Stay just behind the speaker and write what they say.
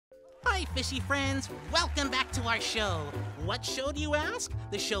Hi, fishy friends. Welcome back to our show. What show, do you ask?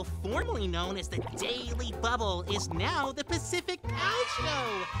 The show formerly known as the Daily Bubble is now the Pacific Cow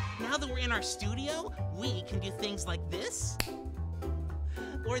Show. Now that we're in our studio, we can do things like this.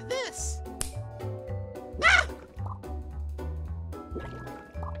 Or this. Ah!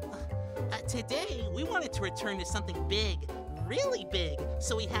 Today, we wanted to return to something big, really big.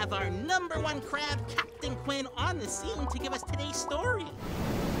 So we have our #1 crab, Captain Quinn, on the scene to give us today's story.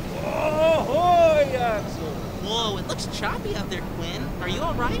 Ahoy, Axel! Whoa, it looks choppy out there, Quinn. Are you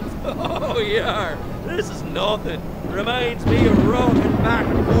alright? Oh, yeah. This is nothing. Reminds me of rocking back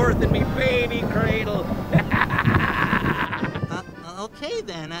and forth in me baby cradle. Okay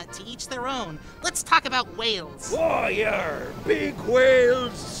then, to each their own. Let's talk about whales. Oh, yeah. Big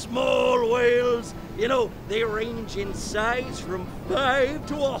whales, small whales. You know, they range in size from 5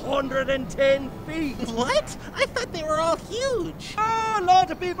 to 110 feet. What? I thought they were all huge. Oh, a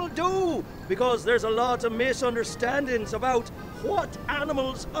lot of people do, because there's a lot of misunderstandings about what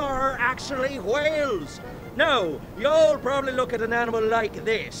animals are actually whales. Now, you'll probably look at an animal like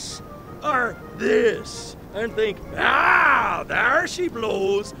this, or this, and think, ah, there she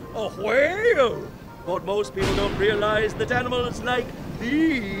blows, a whale. But most people don't realize that animals like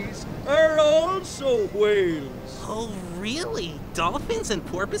these are also whales. Oh, really? Dolphins and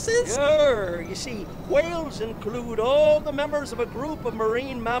porpoises? Sure. You see, whales include all the members of a group of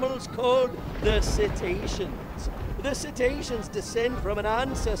marine mammals called the cetaceans. The cetaceans descend from an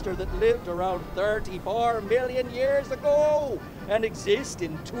ancestor that lived around 34 million years ago and exist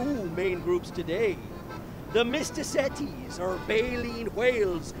in two main groups today. The Mysticetes, or baleen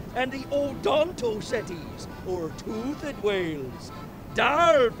whales, and the Odontocetes, or toothed whales.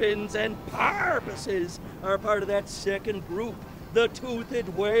 Dolphins and porpoises are part of that second group, the toothed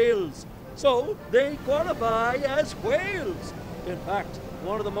whales. So they qualify as whales. In fact,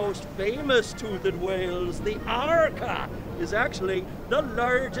 one of the most famous toothed whales, the orca, is actually the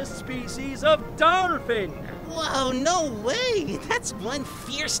largest species of dolphin. Whoa, no way! That's one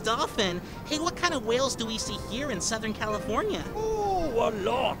fierce dolphin. Hey, what kind of whales do we see here in Southern California? Oh, a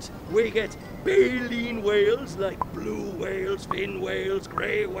lot. We get baleen whales like blue whales, fin whales,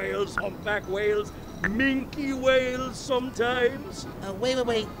 gray whales, humpback whales, minke whales sometimes.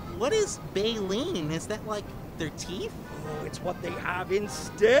 Wait. What is baleen? Is that like their teeth? Oh, it's what they have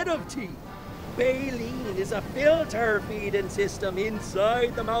instead of teeth. Baleen is a filter feeding system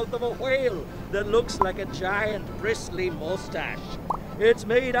inside the mouth of a whale that looks like a giant bristly mustache. It's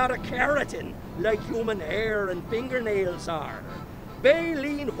made out of keratin, like human hair and fingernails are.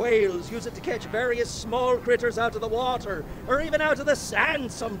 Baleen whales use it to catch various small critters out of the water, or even out of the sand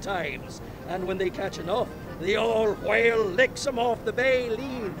sometimes. And when they catch enough, the old whale licks them off the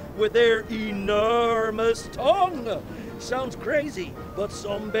baleen with their enormous tongue. Sounds crazy, but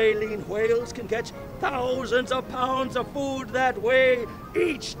some baleen whales can catch thousands of pounds of food that way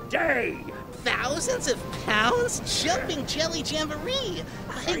each day. Thousands of pounds? Jumping jelly jamboree!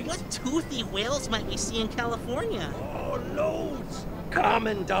 Hey, what toothy whales might we see in California? Oh, loads!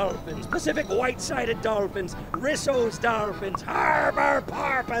 Common dolphins, Pacific white-sided dolphins, Risso's dolphins, harbor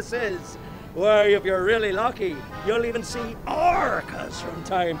porpoises. Why, if you're really lucky, you'll even see orcas from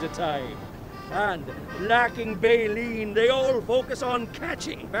time to time. And lacking baleen, they all focus on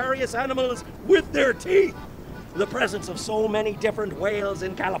catching various animals with their teeth. The presence of so many different whales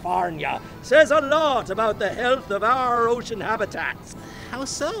in California says a lot about the health of our ocean habitats. How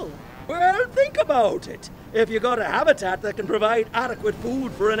so? Well, think about it. If you got a habitat that can provide adequate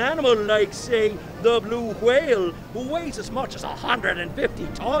food for an animal like, say, the blue whale, who weighs as much as 150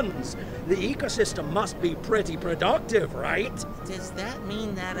 tons, the ecosystem must be pretty productive, right? Does that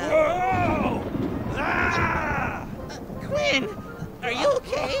mean that, Whoa! Ah! Quinn! Are you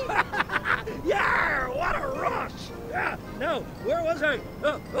okay? Yeah, what a rush! No, where was I?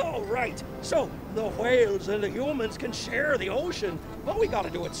 Oh, right. So, the whales and the humans can share the ocean, but we gotta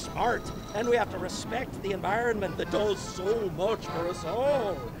do it smart, and we have to respect the environment that does so much for us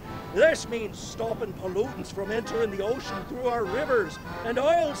all. This means stopping pollutants from entering the ocean through our rivers, and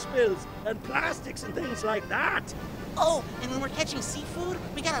oil spills, and plastics and things like that. Oh, and when we're catching seafood,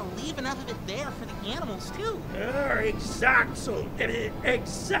 we gotta leave enough of it there for the animals, too.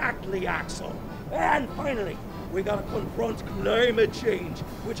 Exactly, Axel. And finally, we gotta confront climate change,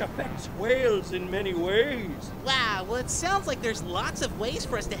 which affects whales in many ways. Wow, well, it sounds like there's lots of ways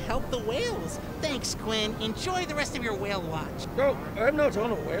for us to help the whales. Thanks, Quinn. Enjoy the rest of your whale watch. No, I'm not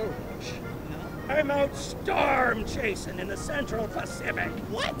on a whale watch. No? I'm out storm chasing in the Central Pacific.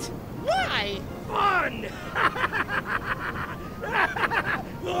 What? Why? Fun!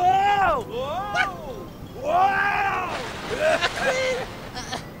 Whoa! Whoa! Whoa! Quinn!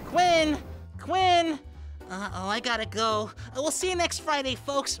 Quinn! Quinn! Quinn! Uh-oh, I gotta go. We'll see you next Friday,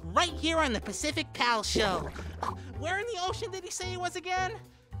 folks, right here on the Pacific Pal Show. Where in the ocean did he say he was again?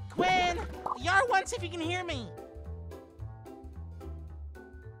 Quinn! Yar once if you can hear me.